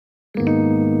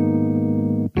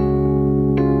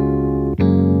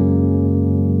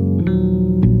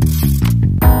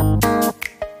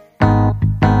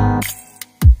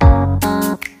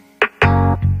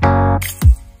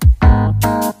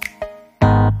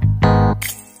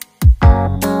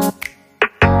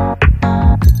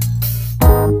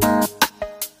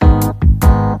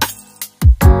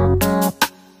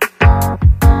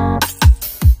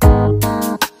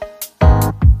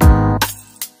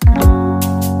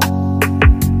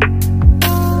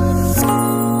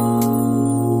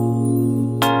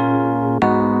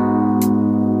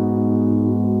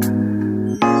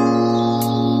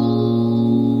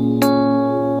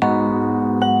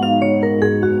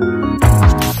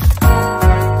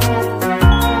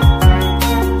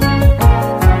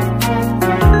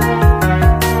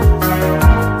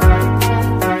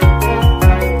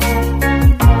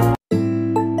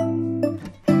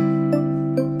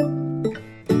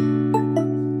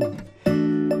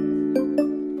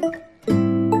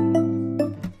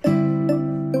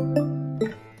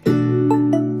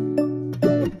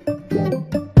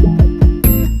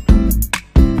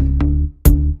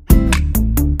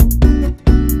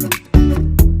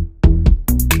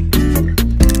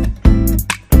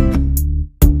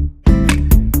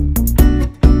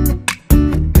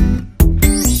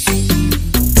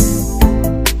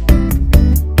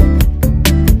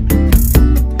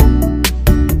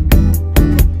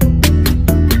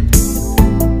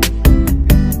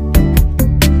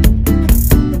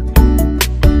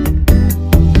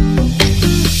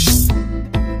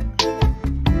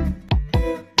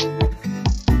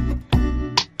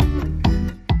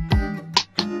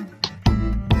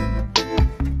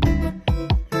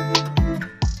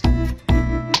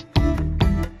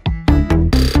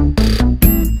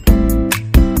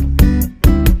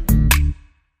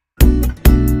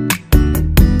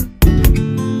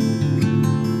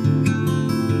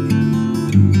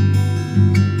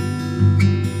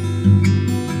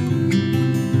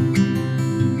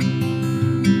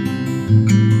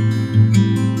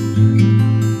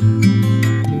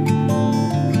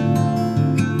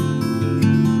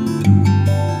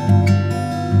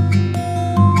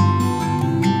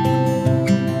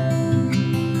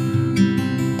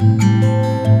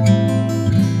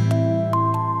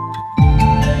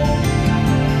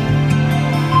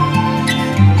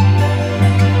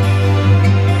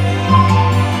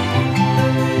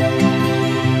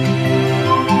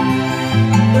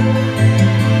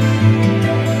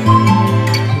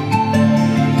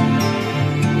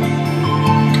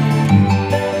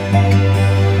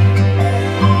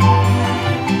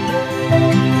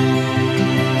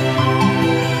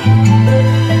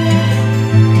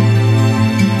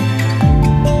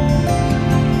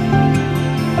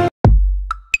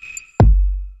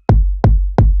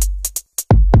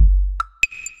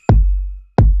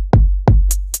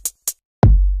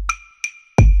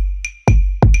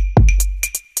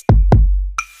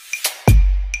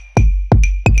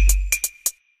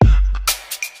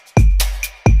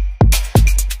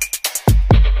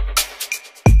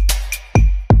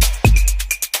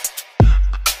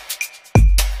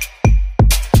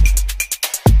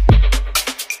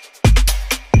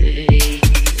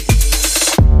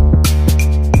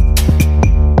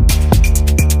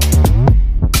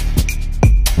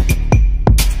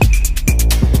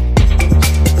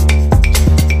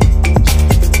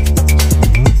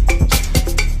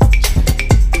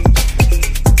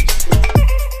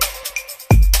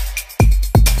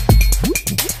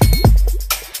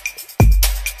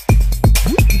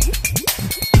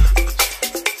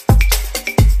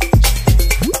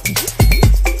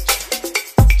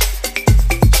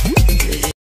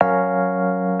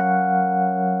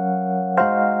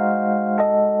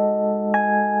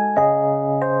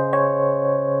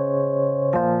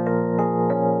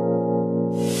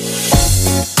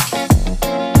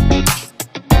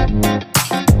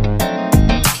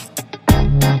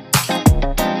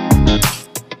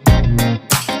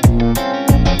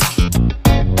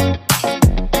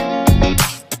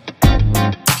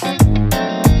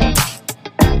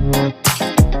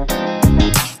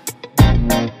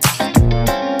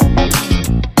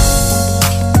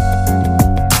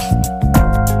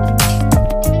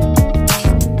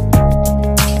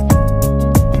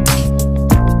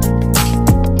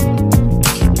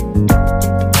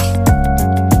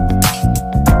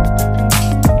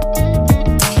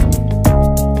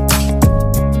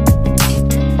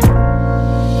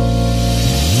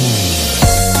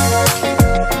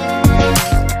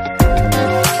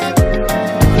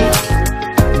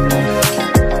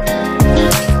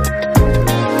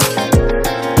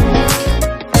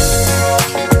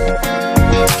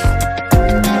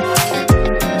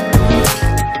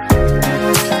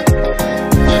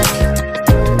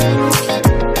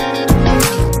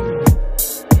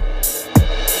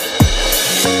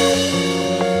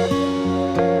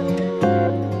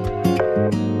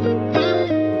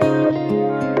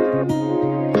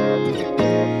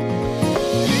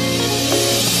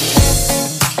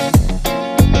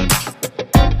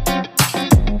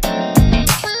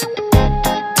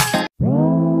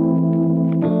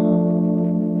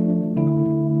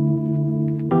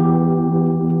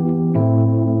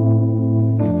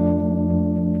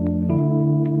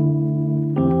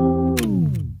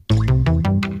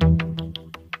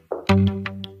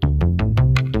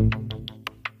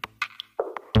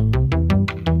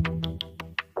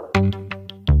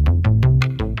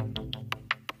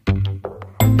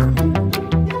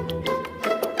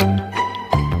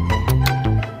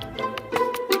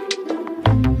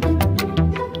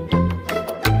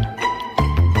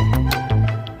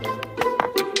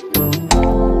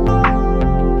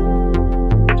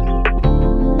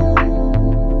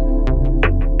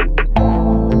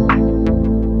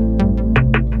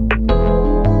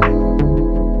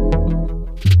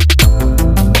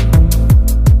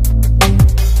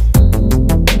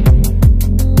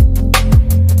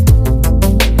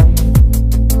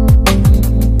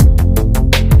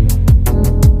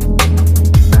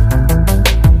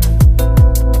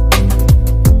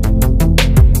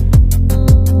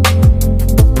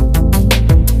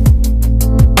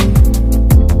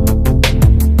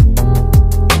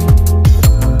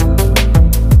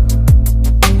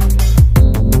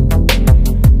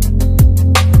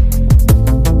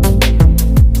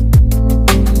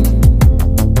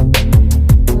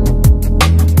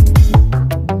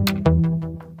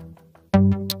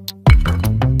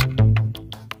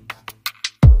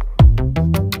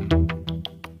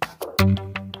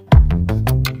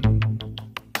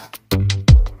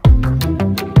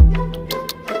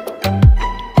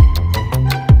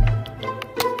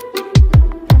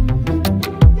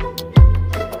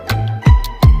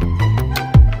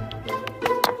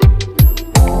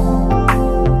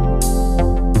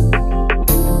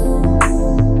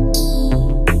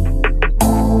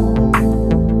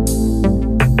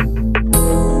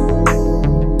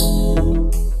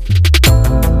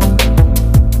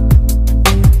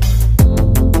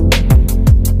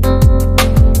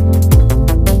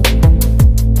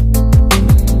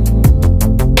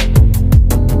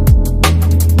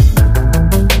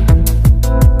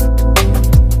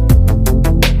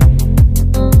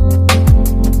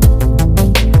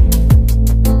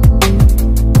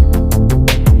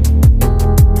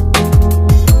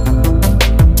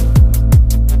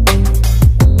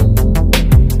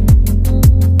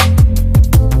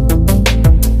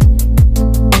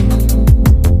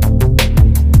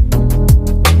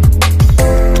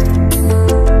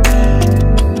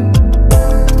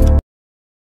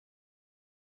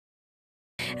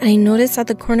and I noticed at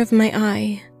the corner of my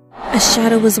eye, a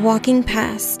shadow was walking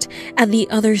past at the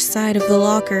other side of the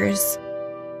lockers.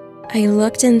 I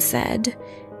looked and said,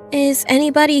 "Is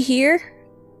anybody here?"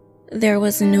 There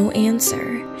was no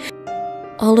answer.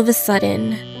 All of a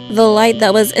sudden, the light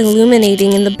that was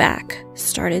illuminating in the back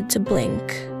started to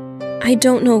blink. I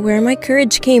don't know where my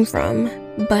courage came from,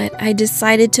 but I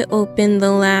decided to open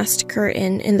the last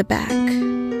curtain in the back.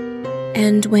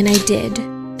 And when I did,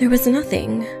 there was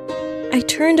nothing. I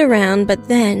turned around, but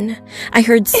then I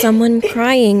heard someone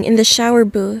crying in the shower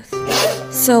booth.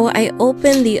 So I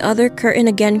opened the other curtain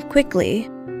again quickly,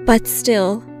 but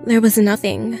still, there was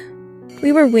nothing.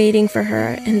 We were waiting for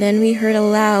her, and then we heard a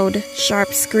loud,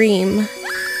 sharp scream.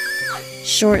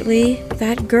 Shortly,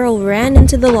 that girl ran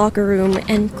into the locker room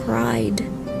and cried.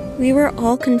 We were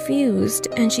all confused,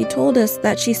 and she told us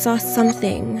that she saw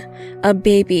something, a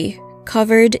baby,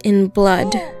 covered in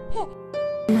blood.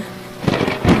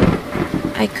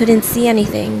 I couldn't see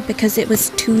anything because it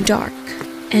was too dark,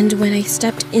 and when I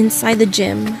stepped inside the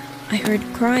gym, I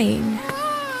heard crying.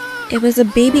 It was a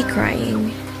baby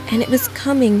crying, and it was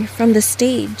coming from the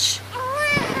stage.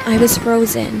 I was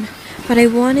frozen, but I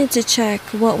wanted to check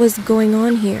what was going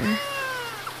on here.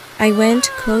 I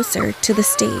went closer to the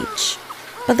stage,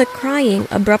 but the crying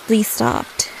abruptly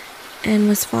stopped and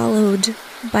was followed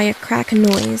by a crack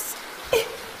noise.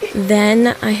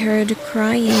 Then I heard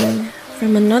crying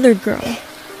from another girl.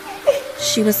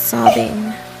 She was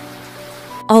sobbing.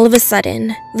 All of a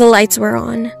sudden, the lights were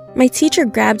on. My teacher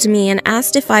grabbed me and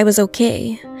asked if I was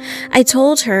okay. I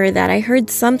told her that I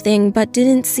heard something but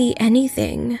didn't see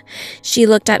anything. She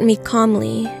looked at me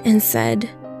calmly and said,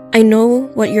 "I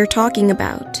know what you're talking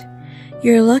about.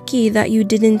 You're lucky that you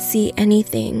didn't see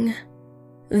anything."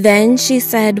 Then she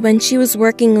said when she was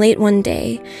working late one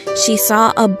day, she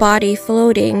saw a body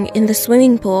floating in the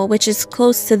swimming pool which is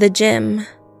close to the gym.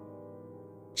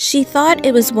 She thought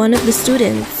it was one of the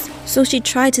students, so she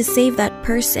tried to save that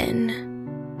person.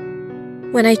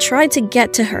 When I tried to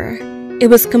get to her, it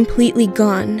was completely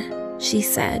gone, she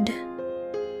said.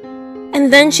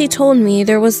 And then she told me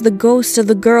there was the ghost of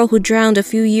the girl who drowned a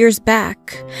few years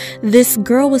back. This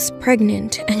girl was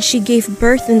pregnant and she gave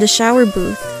birth in the shower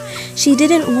booth. She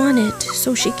didn't want it,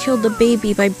 so she killed the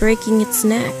baby by breaking its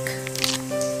neck.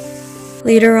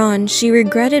 Later on, she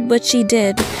regretted what she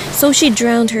did, so she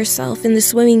drowned herself in the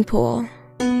swimming pool.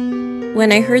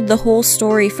 When I heard the whole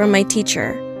story from my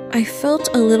teacher, I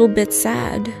felt a little bit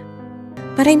sad.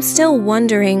 But I'm still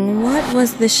wondering what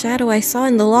was the shadow I saw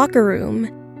in the locker room.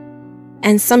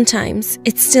 And sometimes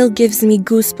it still gives me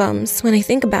goosebumps when I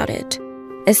think about it,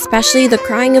 especially the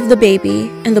crying of the baby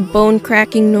and the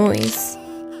bone-cracking noise.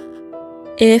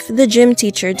 If the gym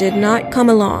teacher did not come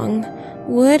along,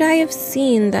 would I have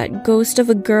seen that ghost of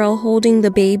a girl holding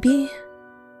the baby?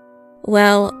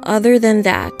 Well, other than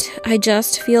that, I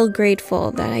just feel grateful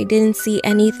that I didn't see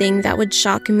anything that would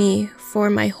shock me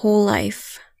for my whole life.